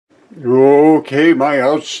Okay, my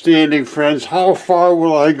outstanding friends, how far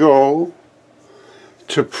will I go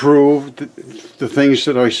to prove the things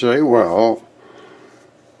that I say? Well,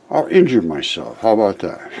 I'll injure myself. How about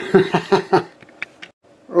that?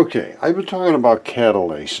 Okay, I've been talking about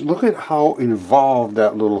catalase. Look at how involved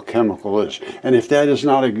that little chemical is. And if that is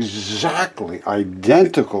not exactly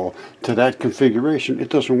identical to that configuration, it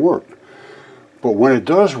doesn't work. But when it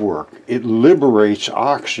does work, it liberates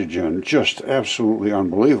oxygen, just absolutely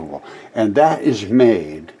unbelievable. And that is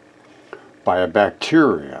made by a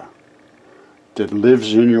bacteria that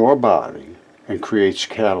lives in your body and creates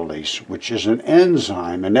catalase, which is an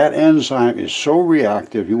enzyme. And that enzyme is so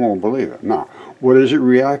reactive, you won't believe it. Now, what does it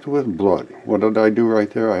react with? Blood. What did I do right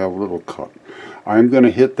there? I have a little cut. I'm going to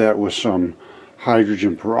hit that with some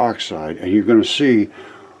hydrogen peroxide, and you're going to see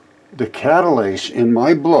the catalase in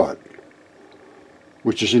my blood,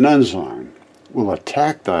 which is an enzyme, will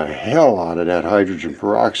attack the hell out of that hydrogen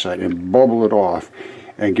peroxide and bubble it off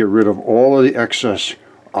and get rid of all of the excess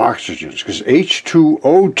oxygens. Because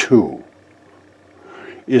H2O2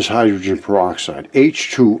 is hydrogen peroxide.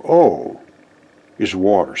 H2O is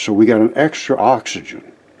water. So we got an extra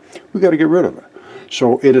oxygen. We got to get rid of it.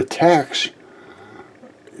 So it attacks,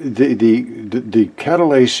 the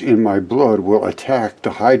catalase in my blood will attack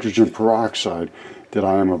the hydrogen peroxide that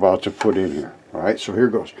I am about to put in here. Alright, so here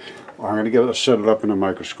goes. I'm going to set it up in a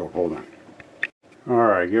microscope. Hold on.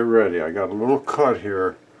 Alright, get ready. I got a little cut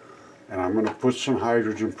here, and I'm going to put some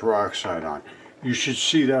hydrogen peroxide on. You should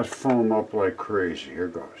see that foam up like crazy. Here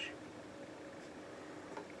goes.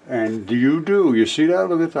 And you see that?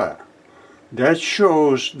 Look at that. That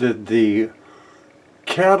shows that the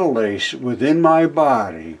catalase within my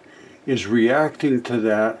body is reacting to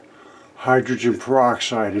that hydrogen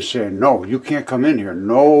peroxide and saying, no, you can't come in here.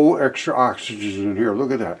 No extra oxygen in here.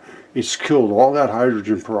 Look at that. It's killed all that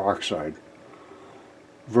hydrogen peroxide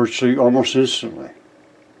virtually almost instantly.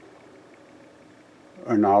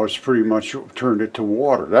 And now it's pretty much turned it to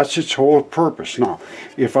water. That's its whole purpose. Now,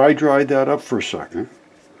 if I dried that up for a second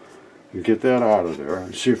and get that out of there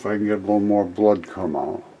and see if I can get a little more blood come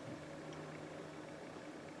out.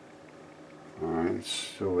 Alright,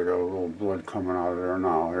 still we got a little blood coming out of there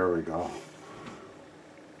now. There we go.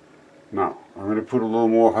 Now, I'm going to put a little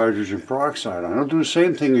more hydrogen peroxide on. I'll do the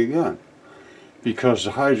same thing again. Because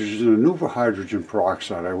the new hydrogen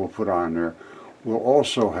peroxide I will put on there will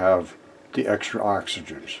also have the extra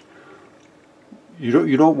oxygens.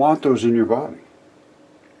 You don't want those in your body.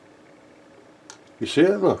 You see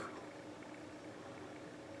it? Look.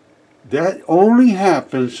 That only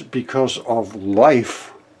happens because of life.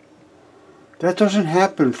 That doesn't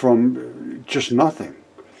happen from just nothing.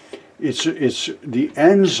 It's the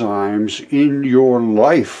enzymes in your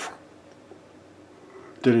life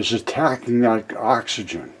that is attacking that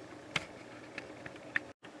oxygen.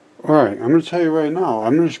 Alright, I'm going to tell you right now,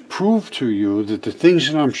 I'm going to prove to you that the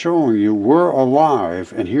things that I'm showing you were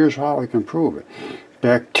alive, and here's how I can prove it.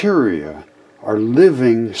 Bacteria are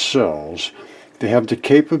living cells. They have the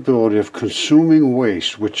capability of consuming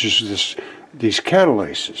waste, which is these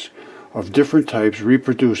catalases of different types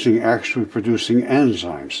actually producing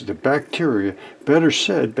enzymes. The bacteria, better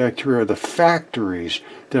said, bacteria are the factories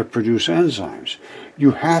that produce enzymes.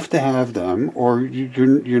 You have to have them or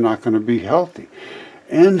you're not going to be healthy.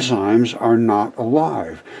 Enzymes are not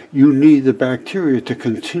alive. You need the bacteria to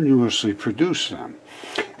continuously produce them.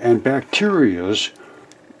 And bacteria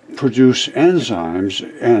produce enzymes,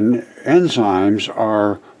 and enzymes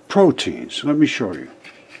are proteins. Let me show you.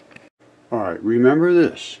 Alright, remember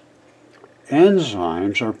this.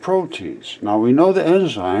 Enzymes are proteins. Now we know the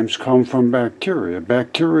enzymes come from bacteria.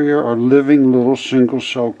 Bacteria are living little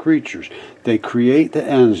single-cell creatures. They create the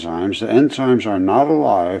enzymes. The enzymes are not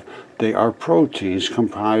alive. They are proteins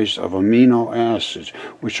comprised of amino acids,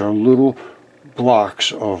 which are little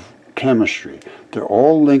blocks of chemistry. They're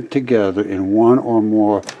all linked together in one or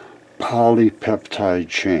more polypeptide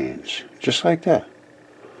chains, just like that.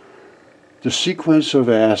 The sequence of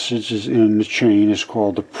acids in the chain is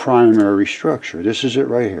called the primary structure. This is it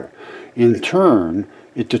right here. In turn,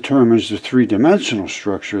 it determines the three-dimensional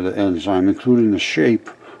structure of the enzyme, including the shape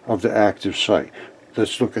of the active site.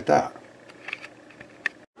 Let's look at that.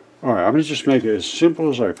 Alright, I'm going to just make it as simple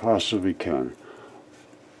as I possibly can.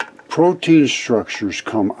 Protein structures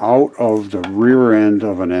come out of the rear end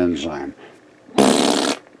of an enzyme.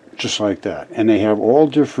 Just like that. And they have all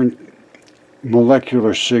different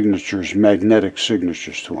molecular signatures, magnetic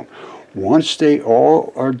signatures to them. Once they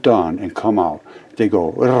all are done and come out, they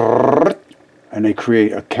go and they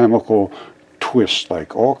create a chemical twist,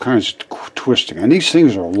 like all kinds of twisting. And these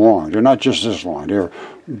things are long. They're not just this long. They're a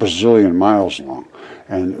bazillion miles long.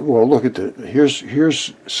 And well, look at the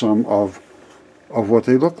here's some of what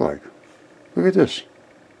they look like. Look at this.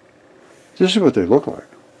 This is what they look like.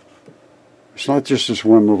 It's not just this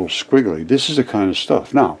one little squiggly. This is the kind of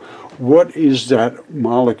stuff. Now, what is that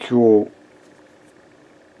molecule?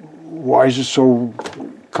 Why is it so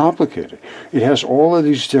complicated? It has all of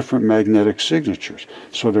these different magnetic signatures.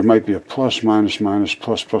 So there might be a plus, minus, minus,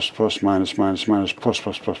 plus, plus, plus, minus, minus, minus, plus,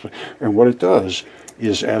 plus, plus, plus. And what it does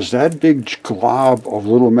is, as that big glob of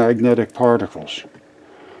little magnetic particles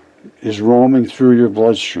is roaming through your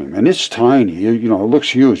bloodstream, and it's tiny, you know, it looks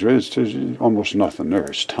huge, right? There's almost nothing there.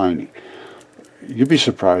 It's tiny. You'd be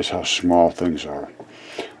surprised how small things are.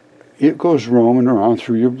 It goes roaming around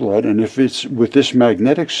through your blood, and if it's with this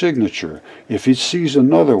magnetic signature, if it sees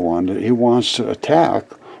another one that it wants to attack,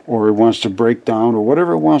 or it wants to break down, or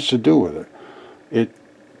whatever it wants to do with it,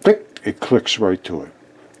 it clicks right to it.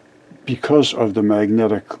 Because of the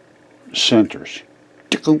magnetic centers.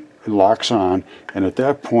 It locks on, and at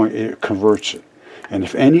that point it converts it. And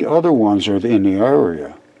if any other ones are in the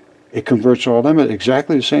area, it converts all of them at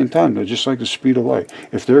exactly the same time. They're just like the speed of light.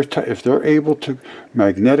 If they're able to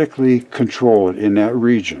magnetically control it in that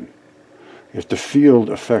region, if the field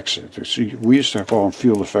affects it, see, we used to call them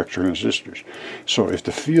field effect transistors. So if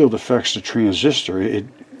the field affects the transistor,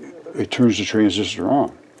 it turns the transistor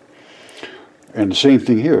on. And the same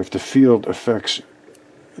thing here. If the field affects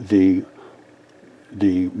the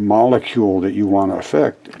molecule that you want to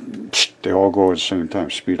affect, they all go at the same time,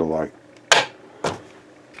 speed of light.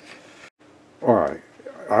 Alright,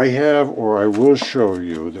 I have, or I will show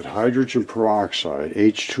you, that hydrogen peroxide,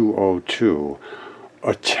 H2O2,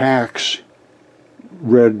 attacks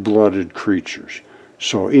red-blooded creatures.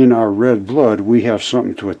 So in our red blood, we have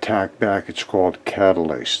something to attack back. It's called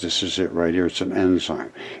catalase. This is it right here. It's an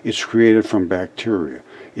enzyme. It's created from bacteria.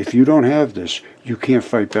 If you don't have this, you can't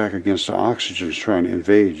fight back against the oxygen that's trying to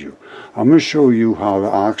invade you. I'm going to show you how the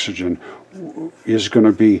oxygen is going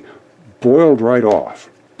to be boiled right off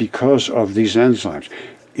because of these enzymes.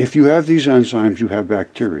 If you have these enzymes, you have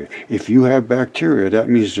bacteria. If you have bacteria, that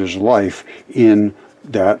means there's life in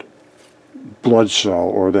that blood cell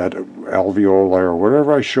or that alveoli or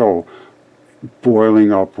whatever I show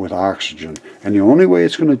boiling up with oxygen. And the only way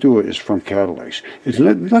it's going to do it is from catalase.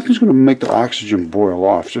 Nothing's going to make the oxygen boil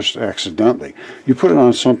off just accidentally. You put it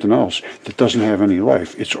on something else that doesn't have any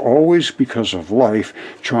life. It's always because of life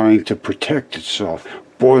trying to protect itself,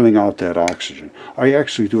 boiling out that oxygen. I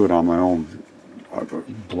actually do it on my own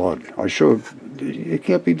blood. I show it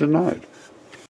can't be denied.